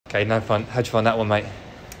Okay, no fun. How'd you find that one, mate?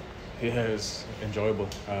 Yeah, it was enjoyable.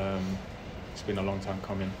 It's been a long time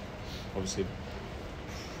coming. Obviously,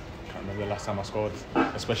 can't remember the last time I scored,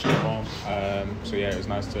 especially at home. So yeah, it was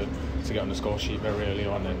nice to get on the score sheet very early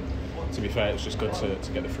on, and to be fair, it was just good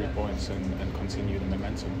to get the 3 points and continue the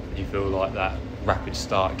momentum. You feel like that rapid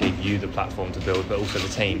start gave you the platform to build, but also the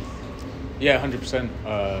team? Yeah,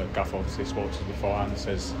 100%. Gaff obviously spoke to us beforehand,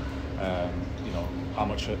 says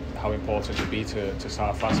how important it'd be to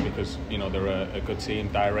start fast, because they're a good team,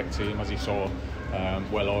 direct team, as you saw,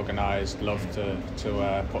 well organised, love to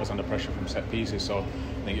put us under pressure from set pieces. So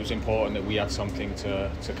I think it was important that we had something to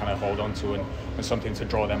kind of hold on to and something to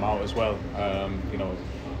draw them out as well.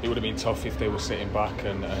 It would have been tough if they were sitting back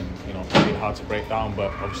and really hard to break down,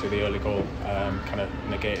 but obviously the early goal kind of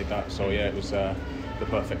negated that. So yeah, it was the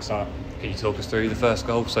perfect start. Can you talk us through the first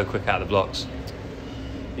goal, so quick out of the blocks?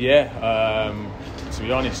 Yeah, to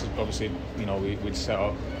be honest, obviously we'd set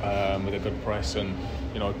up with a good press, and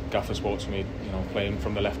Gaffer spoke to me, playing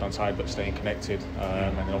from the left hand side but staying connected,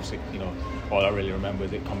 and obviously all I really remember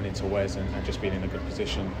is it coming into Wes and just being in a good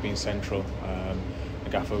position, being central. And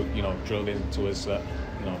Gaffer drilled into us that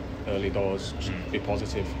early doors, just be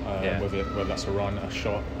positive whether that's a run, a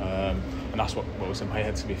shot, and that's what was in my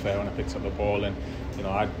head, to be fair, when I picked up the ball. And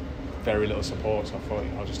I had very little support, so I thought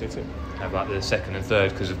I'll just hit it. How about the second and third?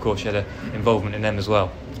 Because of course you had an involvement in them as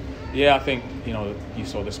well. Yeah, I think you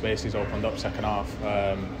saw the spaces opened up second half,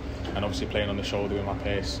 and obviously playing on the shoulder with my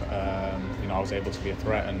pace, I was able to be a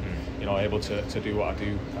threat and able to do what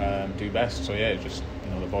I do best. So yeah, it just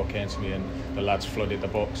the ball came to me and the lads flooded the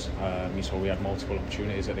box. You saw we had multiple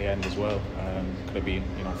opportunities at the end as well. Could have been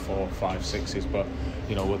 4, 5, 6s, but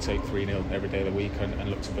we'll take 3-0 every day of the week and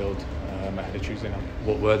look to build ahead of Tuesday night.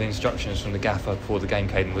 What were the instructions from the gaffer before the game,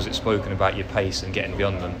 Kayden? Was it spoken about your pace and getting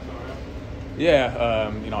beyond them? Yeah,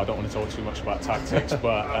 I don't want to talk too much about tactics,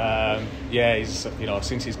 but yeah, he's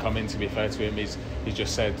since he's come in, to be fair to him, he's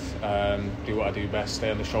just said do what I do best,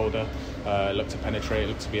 stay on the shoulder, look to penetrate,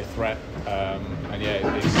 look to be a threat, and yeah,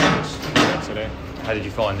 it's today. How did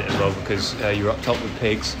you find it as well? Because you were up top with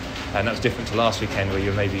Pigs, and that was different to last weekend where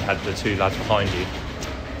you maybe had the 2 lads behind you.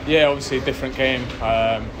 Yeah, obviously a different game.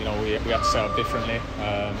 We had to set up differently.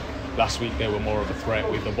 Last week they were more of a threat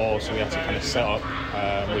with the ball, so we had to kind of set up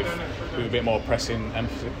with a bit more pressing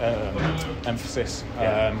emphasis.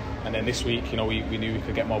 And then this week, we knew we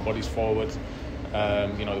could get more bodies forward.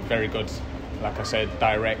 Very good, like I said,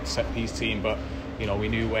 direct set piece team, but we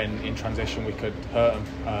knew when in transition we could hurt them,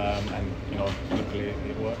 and luckily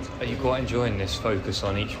it worked. Are you quite enjoying this focus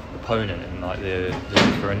on each opponent and like the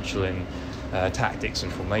differential in tactics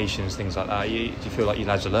and formations, things like that? Do you feel like you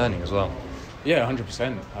lads are learning as well? Yeah,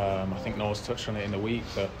 100%. I think Noah's touched on it in the week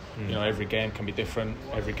that every game can be different.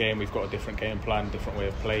 Every game we've got a different game plan, different way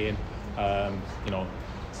of playing.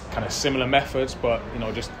 Kind of similar methods, but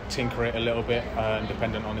just tinker it a little bit,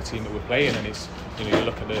 dependent on the team that we're playing. And it's you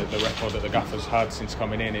look at the record that the gaffer's had since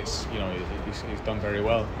coming in. It's he's done very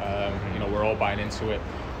well. We're all buying into it.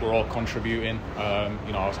 We're all contributing.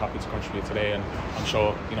 I was happy to contribute today, and I'm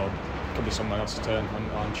sure it could be someone else's turn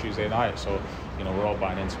on Tuesday night. So we're all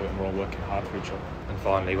buying into it and we're all working hard for each other. And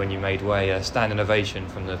finally, when you made way, a standing ovation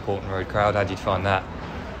from the Burton Road crowd, how did you find that?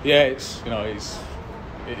 Yeah, it's nice,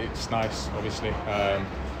 obviously,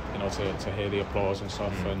 to hear the applause and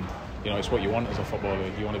stuff, and it's what you want as a footballer.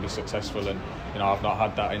 You want to be successful, and I've not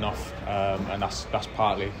had that enough, and that's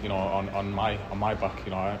partly on my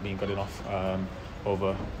back. I haven't been good enough over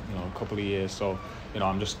a couple of years, so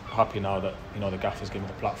I'm just happy now that the gaffer's given me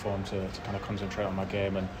the platform to kind of concentrate on my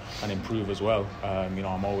game and improve as well.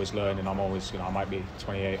 I'm always learning. I'm always I might be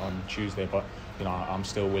 28 on Tuesday, but I'm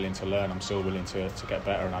still willing to learn. I'm still willing to get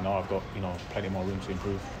better, and I know I've got plenty more room to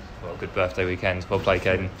improve. Well, good birthday weekend. Well played,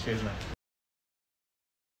 Kayden. Cheers, mate.